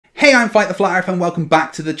Hey, I'm Fight the Flat Earth and welcome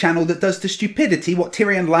back to the channel that does to stupidity what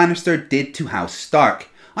Tyrion Lannister did to House Stark.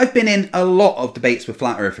 I've been in a lot of debates with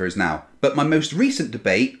Flat Earthers now, but my most recent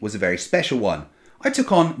debate was a very special one. I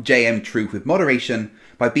took on JM Truth with moderation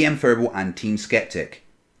by BM Furball and Team Skeptic.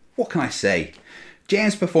 What can I say?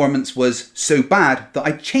 JM's performance was so bad that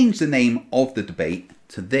I changed the name of the debate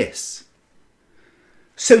to this.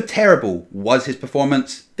 So terrible was his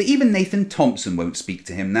performance that even Nathan Thompson won't speak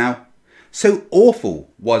to him now. So awful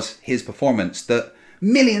was his performance that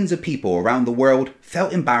millions of people around the world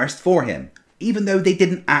felt embarrassed for him, even though they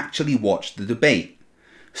didn't actually watch the debate.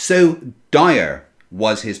 So dire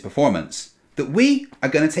was his performance that we are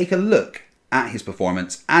going to take a look at his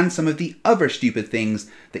performance and some of the other stupid things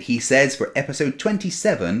that he says for episode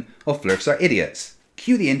 27 of Flerfs Are Idiots.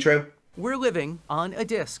 Cue the intro. We're living on a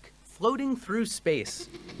disc, floating through space,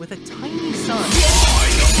 with a tiny sun.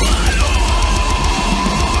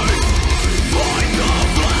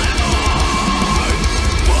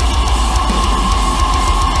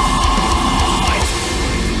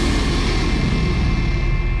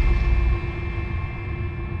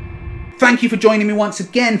 Thank you for joining me once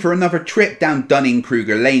again for another trip down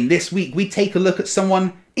Dunning-Kruger Lane. This week we take a look at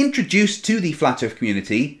someone introduced to the Flat Earth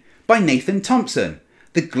community by Nathan Thompson,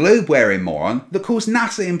 the globe-wearing moron that calls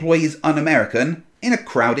NASA employees un-American in a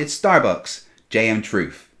crowded Starbucks, JM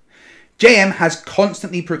Truth. JM has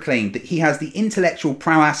constantly proclaimed that he has the intellectual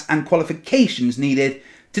prowess and qualifications needed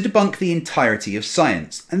to debunk the entirety of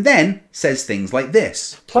science, and then says things like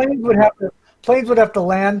this. Planes would have to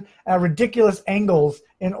land at ridiculous angles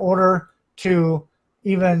in order to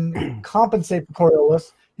even compensate for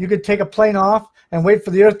Coriolis. You could take a plane off and wait for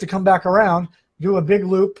the Earth to come back around, do a big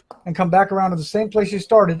loop, and come back around to the same place you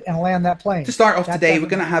started and land that plane. To start off today, we're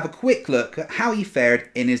going to have a quick look at how he fared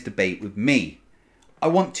in his debate with me. I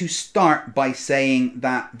want to start by saying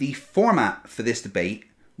that the format for this debate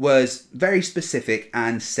was very specific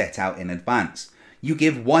and set out in advance. You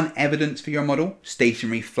give one evidence for your model,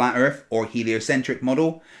 stationary flat Earth or heliocentric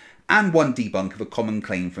model, and one debunk of a common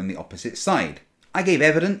claim from the opposite side. I gave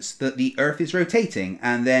evidence that the Earth is rotating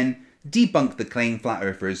and then debunked the claim flat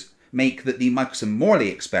earthers make that the Michelson-Morley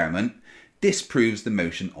experiment disproves the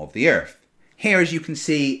motion of the Earth. Here, as you can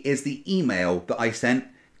see, is the email that I sent,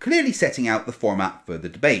 clearly setting out the format for the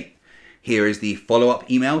debate. Here is the follow-up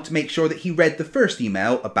email to make sure that he read the first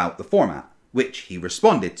email about the format, which he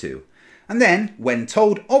responded to. And then, when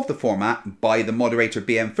told of the format by the moderator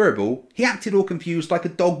BM Furball, he acted all confused like a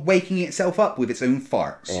dog waking itself up with its own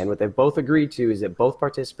farts. And what they've both agreed to is that both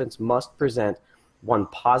participants must present one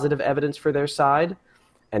positive evidence for their side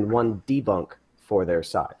and one debunk for their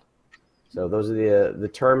side. So those are the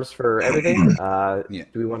terms for everything. Yeah.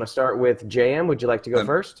 Do we want to start with JM? Would you like to go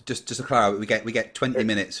first? Just to clarify, we get 20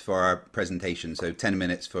 minutes for our presentation, so 10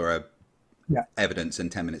 minutes for a evidence and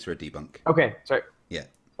 10 minutes for a debunk. Okay, sorry. Yeah.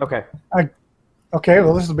 Okay. Okay,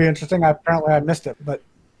 well, this will be interesting. Apparently I missed it, but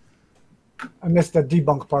I missed the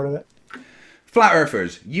debunk part of it. Flat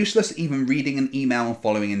Earthers, useless even reading an email and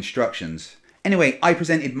following instructions. Anyway, I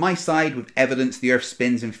presented my side with evidence the Earth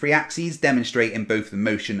spins in three axes, demonstrating both the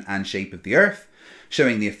motion and shape of the Earth,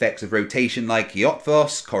 showing the effects of rotation like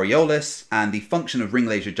Eötvös, Coriolis, and the function of ring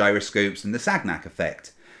laser gyroscopes and the Sagnac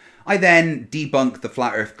effect. I then debunked the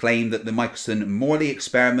Flat Earth claim that the Michelson-Morley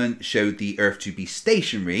experiment showed the Earth to be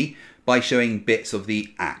stationary by showing bits of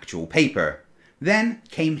the actual paper. Then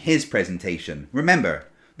came his presentation. Remember,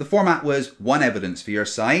 the format was one evidence for your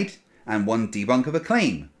side and one debunk of a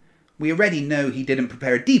claim. We already know he didn't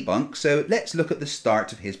prepare a debunk, so let's look at the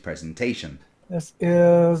start of his presentation. This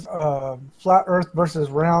is flat Earth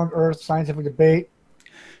versus round Earth scientific debate.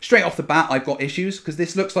 Straight off the bat, I've got issues because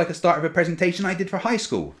this looks like a start of a presentation I did for high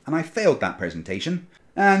school, and I failed that presentation.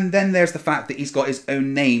 And then there's the fact that he's got his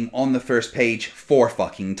own name on the first page 4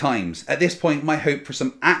 fucking times. At this point, my hope for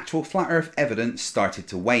some actual flat Earth evidence started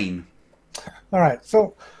to wane. All right,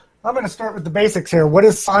 so I'm going to start with the basics here. What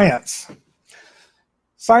is science?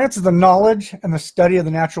 Science is the knowledge and the study of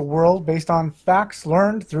the natural world based on facts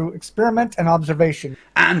learned through experiment and observation.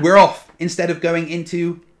 And we're off. Instead of going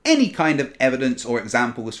into any kind of evidence or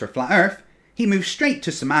examples for flat Earth, he moves straight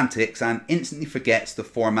to semantics and instantly forgets the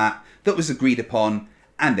format that was agreed upon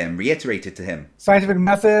and then reiterated to him. Scientific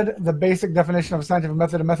method, the basic definition of a scientific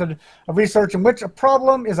method, a method of research in which a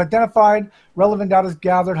problem is identified, relevant data is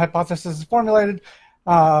gathered, hypothesis is formulated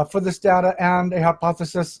for this data, and a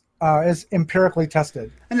hypothesis is empirically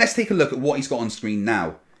tested. And let's take a look at what he's got on screen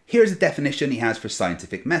now. Here's a definition he has for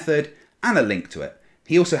scientific method and a link to it.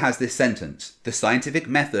 He also has this sentence: the scientific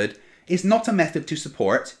method is not a method to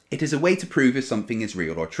support, it is a way to prove if something is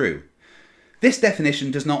real or true. This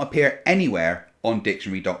definition does not appear anywhere on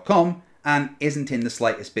dictionary.com and isn't in the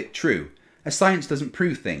slightest bit true, as science doesn't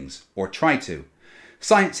prove things, or try to.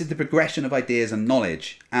 Science is the progression of ideas and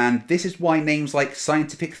knowledge, and this is why names like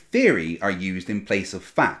scientific theory are used in place of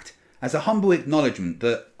fact, as a humble acknowledgement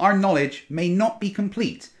that our knowledge may not be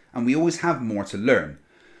complete and we always have more to learn.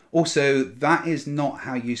 Also, that is not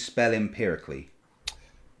how you spell empirically.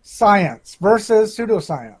 Science versus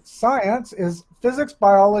pseudoscience. Science is physics,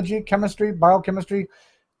 biology, chemistry, biochemistry,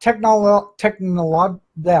 technology,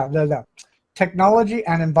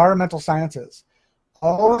 and environmental sciences.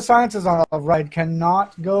 All the sciences on the right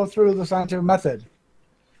cannot go through the scientific method.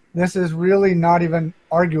 This is really not even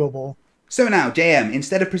arguable. So now JM,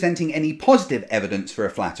 instead of presenting any positive evidence for a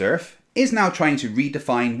flat earth, is now trying to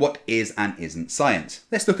redefine what is and isn't science.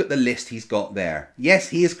 Let's look at the list he's got there. Yes,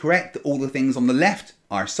 he is correct that all the things on the left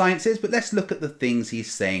are sciences, but let's look at the things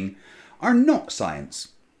he's saying are not science.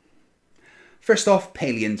 First off,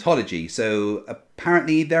 paleontology. So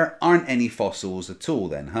apparently there aren't any fossils at all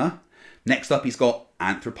then, huh? Next up, he's got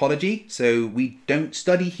anthropology. So we don't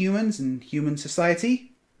study humans and human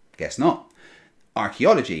society? Guess not.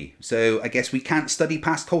 Archaeology. So I guess we can't study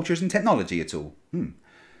past cultures and technology at all.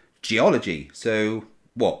 Geology. So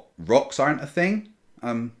what? Rocks aren't a thing?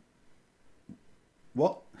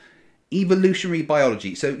 What? Evolutionary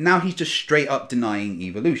biology. So now he's just straight up denying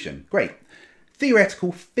evolution. Great.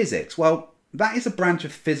 Theoretical physics. Well, that is a branch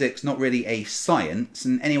of physics, not really a science.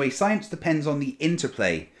 And anyway, science depends on the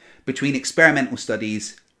interplay between experimental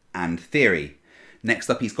studies and theory. Next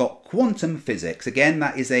up, he's got quantum physics. Again,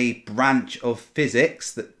 that is a branch of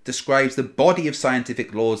physics that describes the body of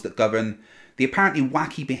scientific laws that govern the apparently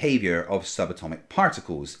wacky behaviour of subatomic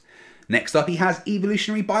particles. Next up, he has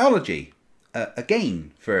evolutionary biology.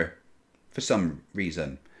 Again, for some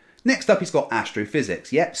reason. Next up, he's got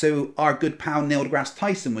astrophysics. Yep, so our good pal Neil deGrasse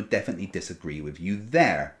Tyson would definitely disagree with you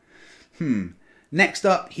there. Next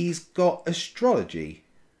up, he's got astrology.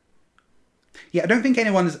 Yeah, I don't think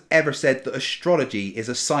anyone has ever said that astrology is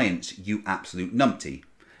a science, you absolute numpty.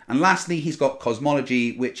 And lastly, he's got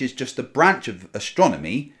cosmology, which is just a branch of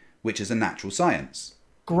astronomy, which is a natural science.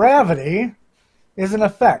 Gravity is an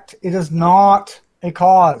effect. It is not a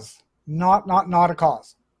cause. Not a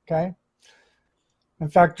cause. Okay? In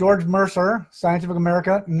fact, George Mercer, Scientific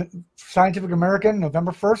American,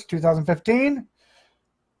 November 1st, 2015.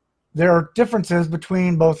 There are differences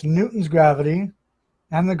between both Newton's gravity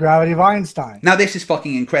and the gravity of Einstein. Now this is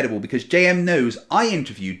fucking incredible because JM knows I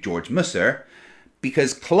interviewed George Mercer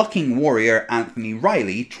because clucking warrior Anthony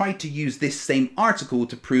Riley tried to use this same article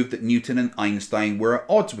to prove that Newton and Einstein were at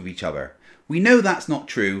odds with each other. We know that's not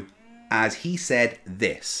true, as he said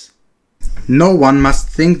this. No one must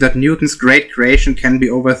think that Newton's great creation can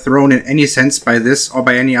be overthrown in any sense by this or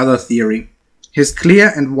by any other theory. His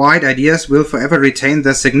clear and wide ideas will forever retain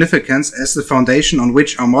their significance as the foundation on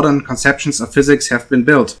which our modern conceptions of physics have been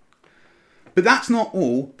built. But that's not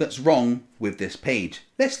all that's wrong with this page.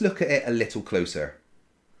 Let's look at it a little closer.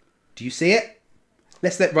 Do you see it?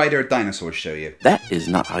 Let's let Ryder Dinosaurs show you. That is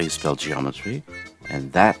not how you spell geometry,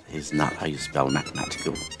 and that is not how you spell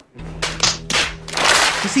mathematical.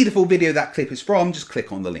 To see the full video that clip is from, just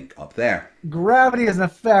click on the link up there. Gravity is an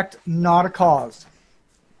effect, not a cause.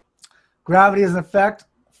 Gravity is an effect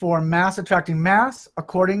for mass attracting mass,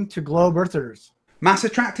 according to globe earthers. Mass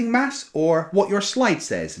attracting mass, or what your slide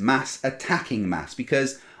says, mass attacking mass,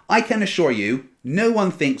 because I can assure you, no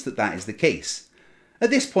one thinks that that is the case.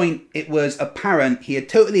 At this point, it was apparent he had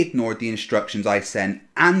totally ignored the instructions I sent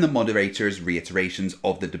and the moderator's reiterations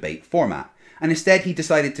of the debate format, and instead he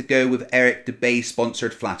decided to go with Eric DeBay's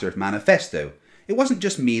sponsored Flat Earth Manifesto. It wasn't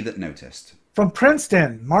just me that noticed. From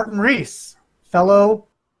Princeton, Martin Rees, fellow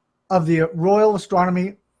of the Royal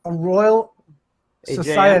Society.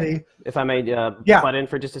 JM, if I may butt in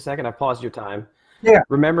for just a second, I've paused your time. Yeah.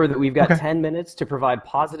 Remember that we've got 10 minutes to provide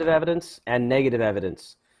positive evidence and negative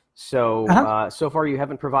evidence. So, so far you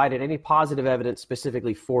haven't provided any positive evidence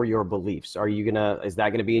specifically for your beliefs. Are you is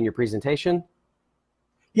that gonna be in your presentation?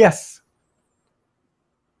 Yes.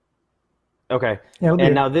 Okay. Yeah,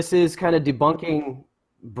 and now this is kind of debunking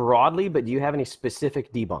broadly, but do you have any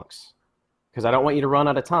specific debunks? Because I don't want you to run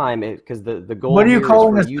out of time. Because the goal. What are you here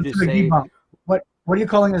calling is a for you to specific say, debunk? What are you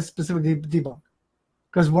calling a specific debunk?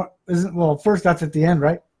 Because what isn't? Well, first that's at the end,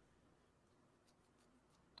 right?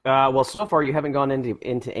 Well, so far you haven't gone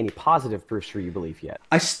into any positive proofs for your belief yet.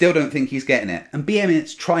 I still don't think he's getting it, and BM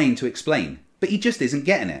is trying to explain, but he just isn't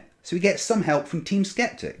getting it. So he gets some help from Team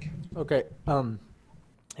Skeptic. Okay.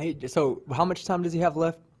 Hey, so how much time does he have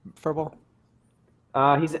left, Furball?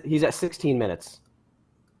 He's at 16 minutes.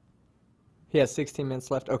 He has 16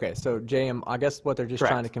 minutes left. Okay, so JM, I guess what they're just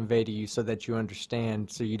Correct. trying to convey to you so that you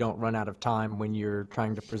understand, so you don't run out of time when you're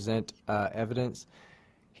trying to present evidence.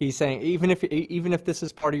 He's saying even if this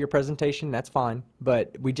is part of your presentation, that's fine,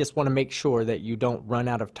 but we just want to make sure that you don't run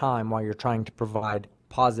out of time while you're trying to provide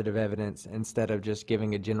positive evidence instead of just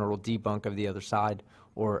giving a general debunk of the other side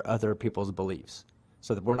or other people's beliefs.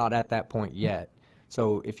 So that we're not at that point yet.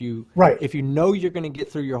 So if you know you're going to get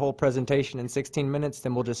through your whole presentation in 16 minutes,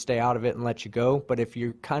 then we'll just stay out of it and let you go. But if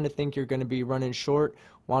you kind of think you're going to be running short,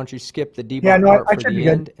 why don't you skip the debunk part for the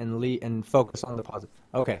end and focus on the positive?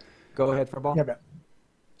 Okay, go ahead, Furball. Yeah,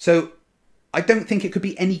 So I don't think it could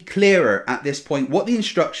be any clearer at this point what the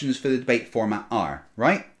instructions for the debate format are,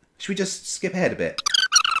 right? Should we just skip ahead a bit?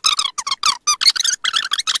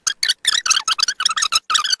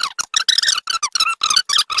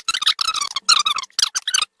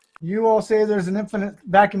 You all say there's an infinite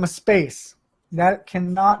vacuum of space. That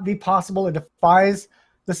cannot be possible. It defies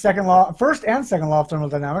the first and second law of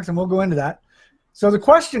thermodynamics, and we'll go into that. So the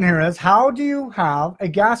question here is, how do you have a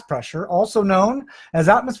gas pressure, also known as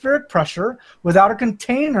atmospheric pressure, without a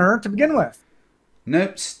container to begin with?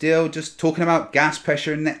 Nope, still just talking about gas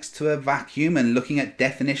pressure next to a vacuum and looking at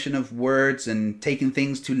definition of words and taking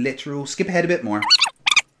things too literal. Skip ahead a bit more.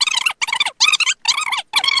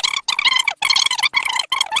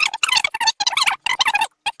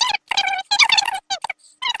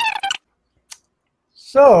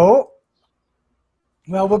 So,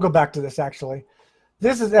 well, we'll go back to this actually.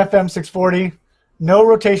 This is FM 640, no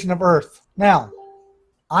rotation of Earth. Now,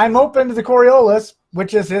 I'm open to the Coriolis,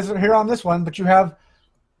 which is here on this one, but you have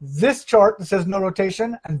this chart that says no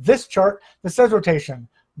rotation and this chart that says rotation.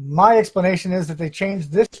 My explanation is that they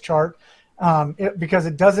changed this chart because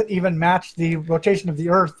it doesn't even match the rotation of the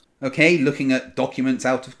Earth. Okay, looking at documents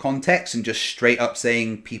out of context and just straight up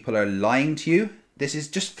saying people are lying to you. This is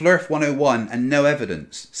just Flerf 101 and no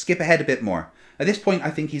evidence. Skip ahead a bit more. At this point,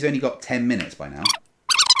 I think he's only got 10 minutes by now.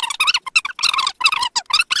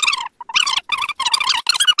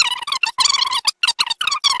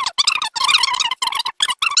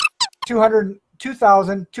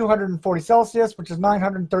 $2,240 Celsius, which is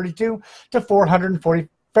 932 to 440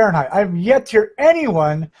 Fahrenheit. I've yet to hear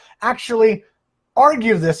anyone actually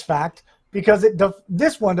argue this fact because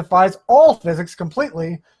this one defies all physics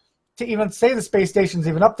completely to even say the space station's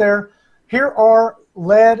even up there. Here are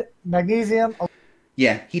lead, magnesium.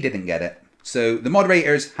 Yeah, he didn't get it. So the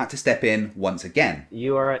moderators had to step in once again.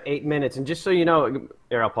 You are at 8 minutes. And just so you know,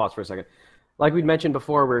 here, I'll pause for a second. Like we'd mentioned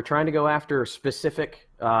before, we're trying to go after specific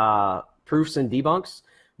proofs and debunks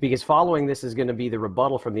because following this is going to be the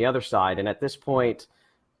rebuttal from the other side. And at this point,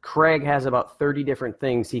 Craig has about 30 different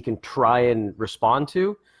things he can try and respond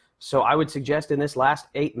to. So I would suggest in this last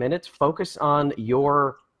 8 minutes, focus on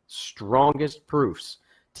your strongest proofs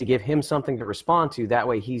to give him something to respond to. That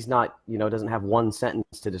way he's not, doesn't have one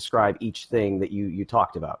sentence to describe each thing that you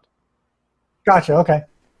talked about. Gotcha, okay.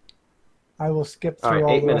 I will skip through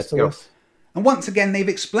all the rest of this. And once again, they've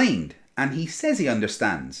explained, and he says he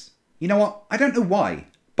understands. You know what? I don't know why,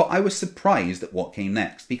 but I was surprised at what came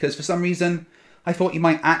next, because for some reason, I thought you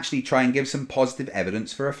might actually try and give some positive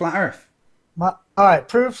evidence for a flat Earth. All right,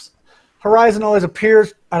 proofs. Horizon always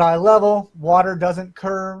appears at eye level. Water doesn't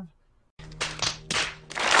curve.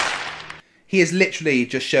 He is literally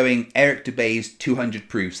just showing Eric Dubay's 200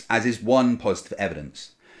 proofs as his one positive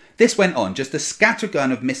evidence. This went on, just a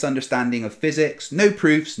scattergun of misunderstanding of physics, no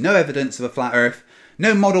proofs, no evidence of a flat Earth,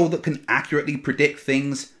 no model that can accurately predict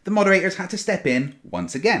things. The moderators had to step in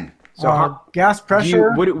once again. So gas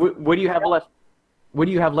pressure. What do you have left? What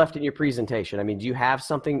do you have left in your presentation? I mean, do you have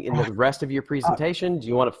something in the rest of your presentation? Do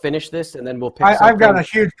you want to finish this and then we'll pick something? I've got a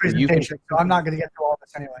huge presentation, so I'm not going to get to all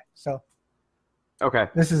this anyway. So, okay.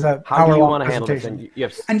 This is a how do you want to handle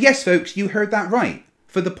this? And yes, folks, you heard that right.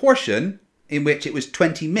 For the portion in which it was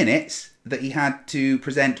 20 minutes that he had to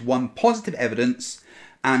present one positive evidence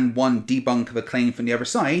and one debunk of a claim from the other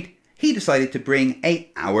side, he decided to bring an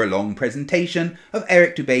hour-long presentation of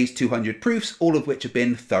Eric Dubay's 200 proofs, all of which have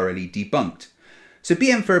been thoroughly debunked. So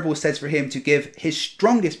BM Furball says for him to give his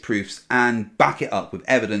strongest proofs and back it up with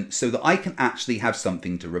evidence so that I can actually have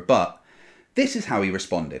something to rebut. This is how he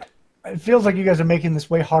responded. It feels like you guys are making this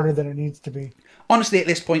way harder than it needs to be. Honestly, at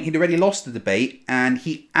this point, he'd already lost the debate and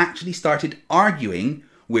he actually started arguing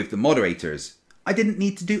with the moderators. I didn't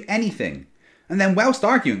need to do anything. And then whilst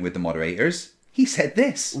arguing with the moderators, he said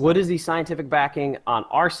this. What is the scientific backing on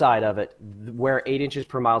our side of it where 8 inches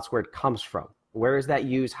per mile squared comes from? Where is that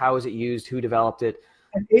used? How is it used? Who developed it?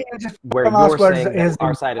 And 8 inches where per mile you're squared saying is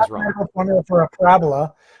our side is wrong. Formula for a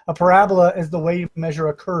parabola. A parabola is the way you measure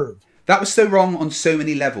a curve. That was so wrong on so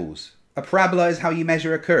many levels. A parabola is how you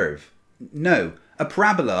measure a curve. No. A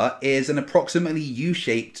parabola is an approximately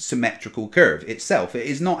U-shaped symmetrical curve itself. It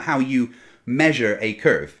is not how you measure a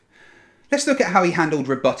curve. Let's look at how he handled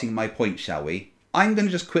rebutting my point, shall we? I'm going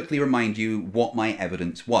to just quickly remind you what my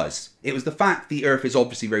evidence was. It was the fact the Earth is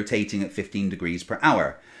obviously rotating at 15 degrees per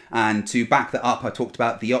hour. And to back that up, I talked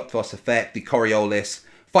about the Flerfs effect, the Coriolis,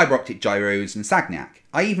 fibre optic gyros, and Sagnac.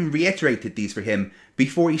 I even reiterated these for him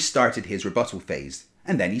before he started his rebuttal phase.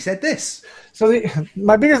 And then he said this. So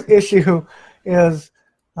my biggest issue is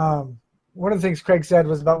one of the things Craig said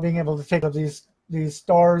was about being able to take up these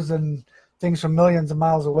stars and things from millions of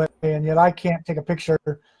miles away, and yet I can't take a picture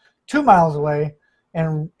 2 miles away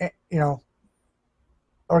and, you know,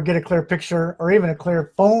 or get a clear picture or even a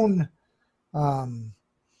clear phone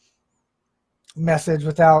message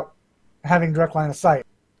without having direct line of sight.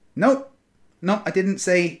 Nope. No, I didn't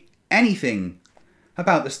say anything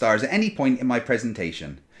about the stars at any point in my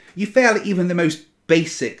presentation. You fail at even the most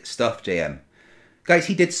basic stuff, JM. Guys,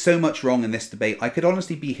 he did so much wrong in this debate. I could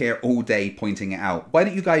honestly be here all day pointing it out. Why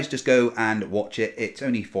don't you guys just go and watch it? It's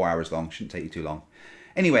only 4 hours long. Shouldn't take you too long.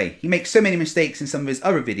 Anyway, he makes so many mistakes in some of his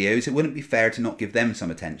other videos, it wouldn't be fair to not give them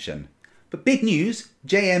some attention. But big news,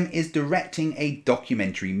 JM is directing a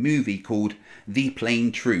documentary movie called The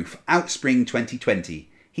Plain Truth, out spring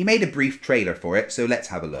 2020. He made a brief trailer for it, so let's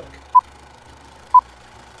have a look.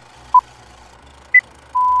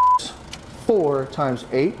 4 times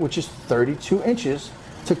 8, which is 32 inches,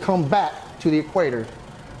 to come back to the equator.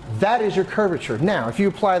 That is your curvature. Now, if you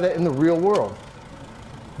apply that in the real world,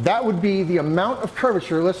 that would be the amount of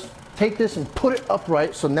curvature. Let's take this and put it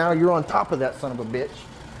upright, so now you're on top of that son of a bitch,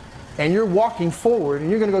 and you're walking forward, and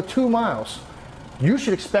you're gonna go 2 miles. You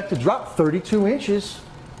should expect to drop 32 inches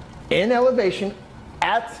in elevation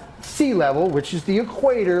at sea level, which is the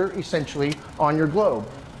equator, essentially, on your globe.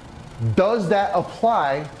 Does that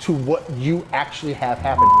apply to what you actually have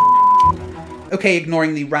happening? Okay,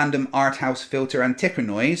 ignoring the random art house filter and ticker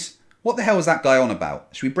noise, what the hell is that guy on about?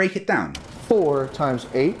 Should we break it down? 4 times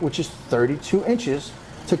 8, which is 32 inches,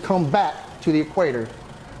 to come back to the equator.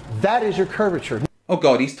 That is your curvature. Oh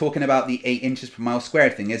god, he's talking about the 8 inches per mile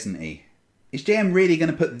squared thing, isn't he? Is JM really going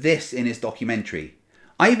to put this in his documentary?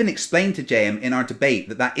 I even explained to JM in our debate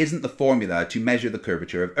that that isn't the formula to measure the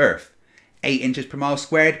curvature of Earth. 8 inches per mile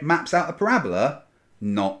squared maps out a parabola,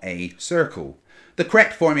 not a circle. The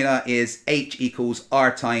correct formula is h equals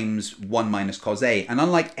r times 1 minus cos a, and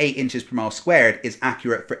unlike 8 inches per mile squared, is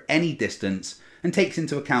accurate for any distance and takes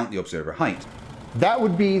into account the observer height. That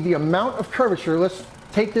would be the amount of curvature. Let's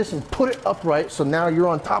take this and put it upright, so now you're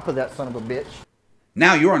on top of that son of a bitch.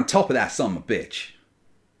 Now you're on top of that son of a bitch.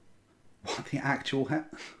 What the actual heck?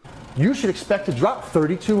 You should expect to drop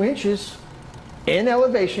 32 inches in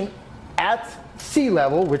elevation at sea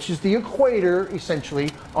level, which is the equator,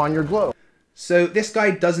 essentially, on your globe. So this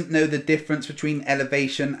guy doesn't know the difference between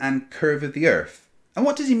elevation and curve of the Earth. And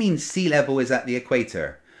what does he mean sea level is at the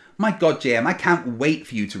equator? My god, JM, I can't wait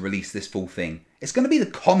for you to release this full thing. It's going to be the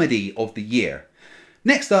comedy of the year.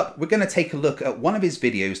 Next up, we're going to take a look at one of his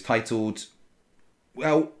videos titled,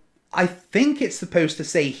 well, I think it's supposed to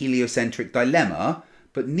say heliocentric dilemma,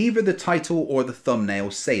 but neither the title or the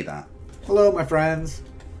thumbnail say that. Hello, my friends.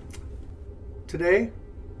 Today,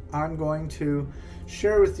 I'm going to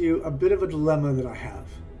share with you a bit of a dilemma that I have.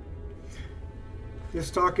 This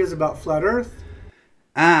talk is about flat Earth.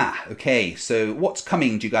 Ah, okay, so what's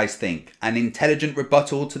coming, do you guys think? An intelligent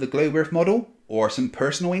rebuttal to the globe Earth model, or some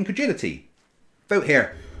personal incredulity? Vote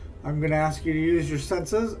here. I'm going to ask you to use your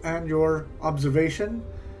senses and your observation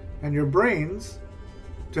and your brains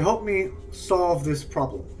to help me solve this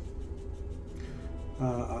problem.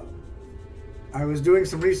 I was doing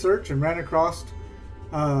some research and ran across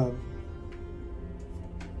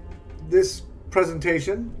this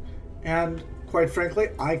presentation, and quite frankly,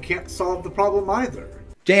 I can't solve the problem either.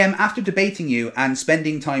 JM, after debating you and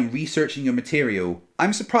spending time researching your material,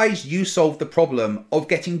 I'm surprised you solved the problem of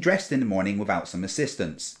getting dressed in the morning without some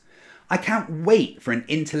assistance. I can't wait for an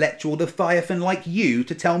intellectual Leviathan like you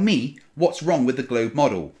to tell me what's wrong with the globe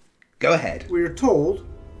model. Go ahead. We are told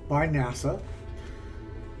by NASA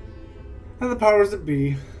and the powers that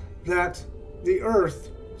be that the Earth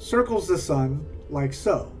circles the sun like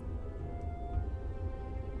so.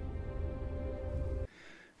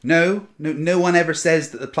 No one ever says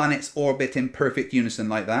that the planets orbit in perfect unison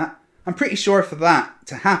like that. I'm pretty sure for that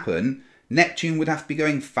to happen, Neptune would have to be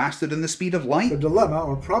going faster than the speed of light. The dilemma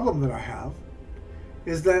or problem that I have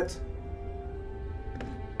is that,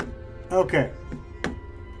 okay,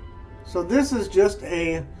 so this is just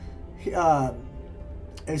a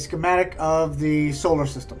schematic of the solar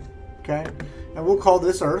system, okay? And we'll call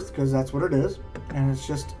this Earth because that's what it is, and it's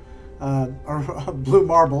just a blue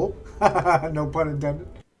marble No pun intended.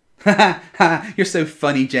 You're so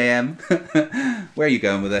funny, JM. Where are you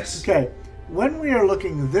going with this? Okay, when we are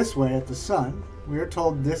looking this way at the sun, we are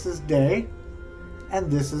told this is day and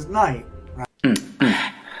this is night. Right?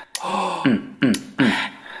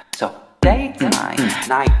 So daytime,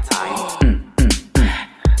 nighttime.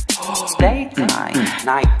 Daytime,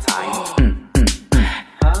 nighttime.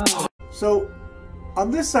 So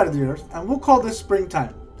on this side of the earth, and we'll call this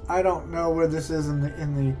springtime. I don't know where this is in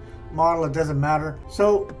the model, it doesn't matter.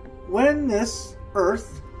 So when this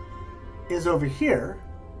earth is over here,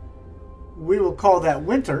 we will call that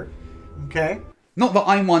winter, okay? Not that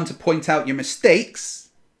I'm one to point out your mistakes.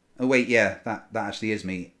 Oh wait, yeah, that actually is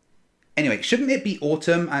me. Anyway, shouldn't it be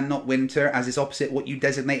autumn and not winter, as is opposite what you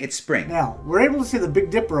designated spring? Now, we're able to see the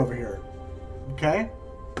Big Dipper over here, okay?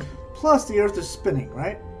 Plus the earth is spinning,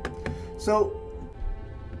 right? So,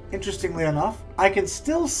 interestingly enough, I can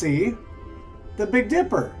still see the Big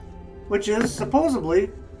Dipper, which is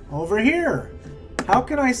supposedly over here. How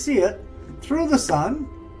can I see it through the sun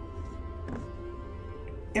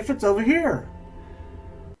if it's over here?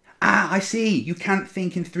 Ah, I see. You can't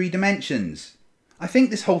think in 3 dimensions. I think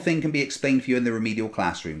this whole thing can be explained for you in the remedial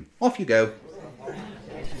classroom. Off you go.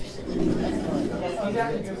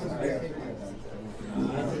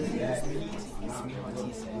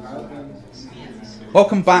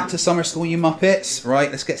 Welcome back to summer school, you muppets. Right,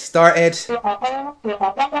 let's get started.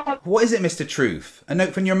 What is it, Mr. Truth? A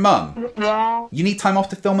note from your mum? You need time off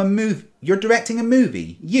to film a movie. You're directing a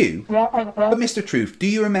movie? You? But Mr. Truth, do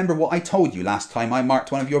you remember what I told you last time I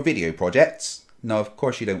marked one of your video projects? No, of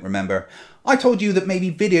course you don't remember. I told you that maybe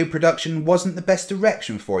video production wasn't the best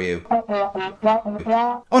direction for you.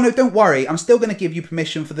 Oh no, don't worry. I'm still going to give you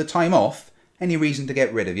permission for the time off. Any reason to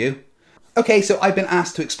get rid of you? Okay, so I've been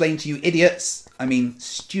asked to explain to you idiots, I mean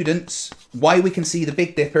students, why we can see the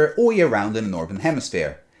Big Dipper all year round in the Northern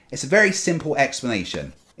Hemisphere. It's a very simple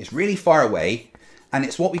explanation. It's really far away, and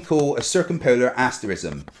it's what we call a circumpolar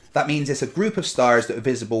asterism. That means it's a group of stars that are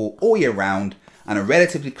visible all year round and are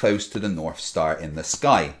relatively close to the North Star in the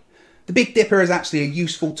sky. The Big Dipper is actually a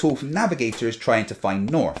useful tool for navigators trying to find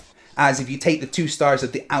north, as if you take the 2 stars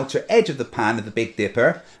at the outer edge of the pan of the Big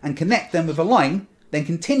Dipper and connect them with a line, then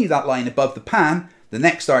continue that line above the pan, the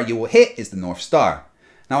next star you will hit is the North Star.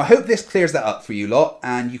 Now I hope this clears that up for you lot,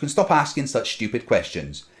 and you can stop asking such stupid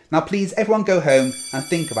questions. Now please everyone go home and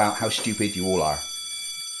think about how stupid you all are.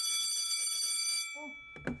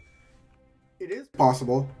 It is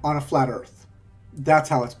possible on a flat earth. That's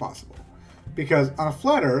how it's possible. Because on a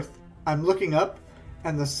flat earth, I'm looking up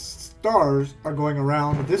and the stars are going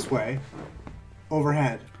around this way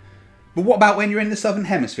overhead. But what about when you're in the Southern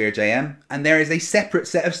Hemisphere, JM, and there is a separate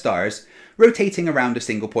set of stars rotating around a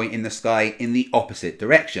single point in the sky in the opposite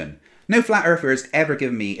direction? No flat earther has ever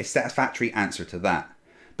given me a satisfactory answer to that.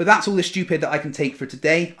 But that's all the stupid that I can take for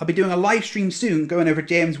today. I'll be doing a live stream soon going over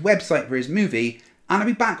JM's website for his movie, and I'll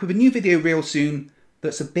be back with a new video real soon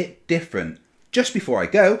that's a bit different. Just before I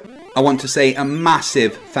go, I want to say a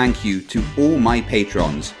massive thank you to all my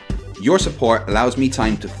patrons. Your support allows me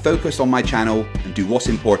time to focus on my channel and do what's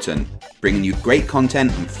important, bringing you great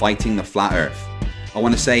content and fighting the flat earth. I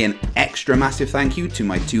want to say an extra massive thank you to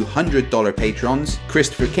my $200 patrons,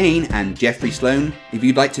 Christopher Kane and Jeffrey Sloan. If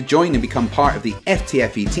you'd like to join and become part of the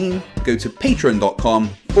FTFE team, go to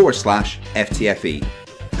patreon.com/FTFE.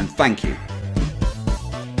 And thank you.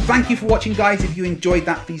 Thank you for watching, guys. If you enjoyed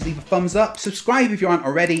that, please leave a thumbs up, subscribe if you aren't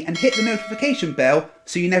already, and hit the notification bell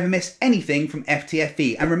so you never miss anything from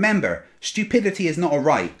FTFE. And remember, stupidity is not a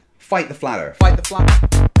right. Fight the flat earth. Fight the flat.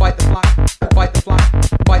 Fight the flat. Fight the flat.